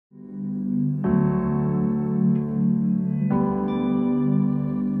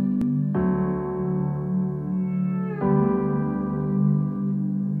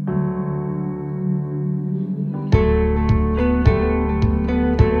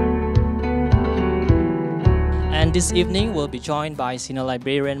And this evening, we'll be joined by Senior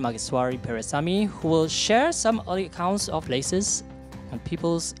Librarian Makeswary Periasamy, who will share some early accounts of laces and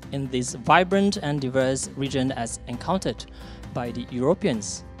peoples in this vibrant and diverse region as encountered by the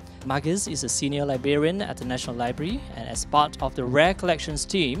Europeans. Magis is a Senior Librarian at the National Library, and as part of the Rare Collections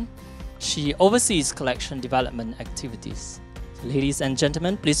team, she oversees collection development activities. Ladies and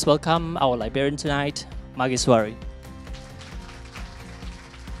gentlemen, please welcome our librarian tonight, Makeswary.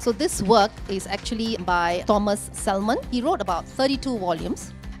 So this work is actually by Thomas Selman. He wrote about 32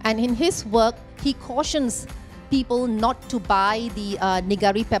 volumes, and in his work he cautions people not to buy the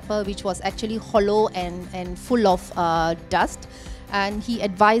nigari pepper, which was actually hollow and full of dust, and he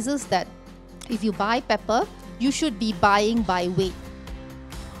advises that if you buy pepper, you should be buying by weight.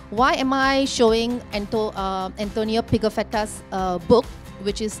 Why am I showing Antonio Pigafetta's book,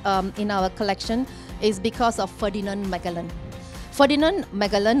 which is in our collection, is because of Ferdinand Magellan. Ferdinand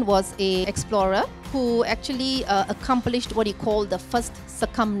Magellan was an explorer who actually accomplished what he called the first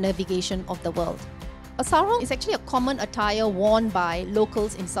circumnavigation of the world. A sarong is actually a common attire worn by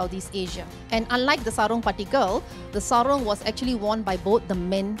locals in Southeast Asia. And unlike the sarong party girl, the sarong was actually worn by both the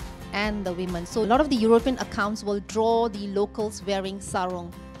men and the women. So a lot of the European accounts will draw the locals wearing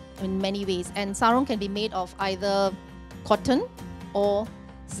sarong in many ways. And sarong can be made of either cotton or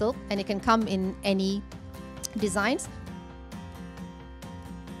silk, and it can come in any designs.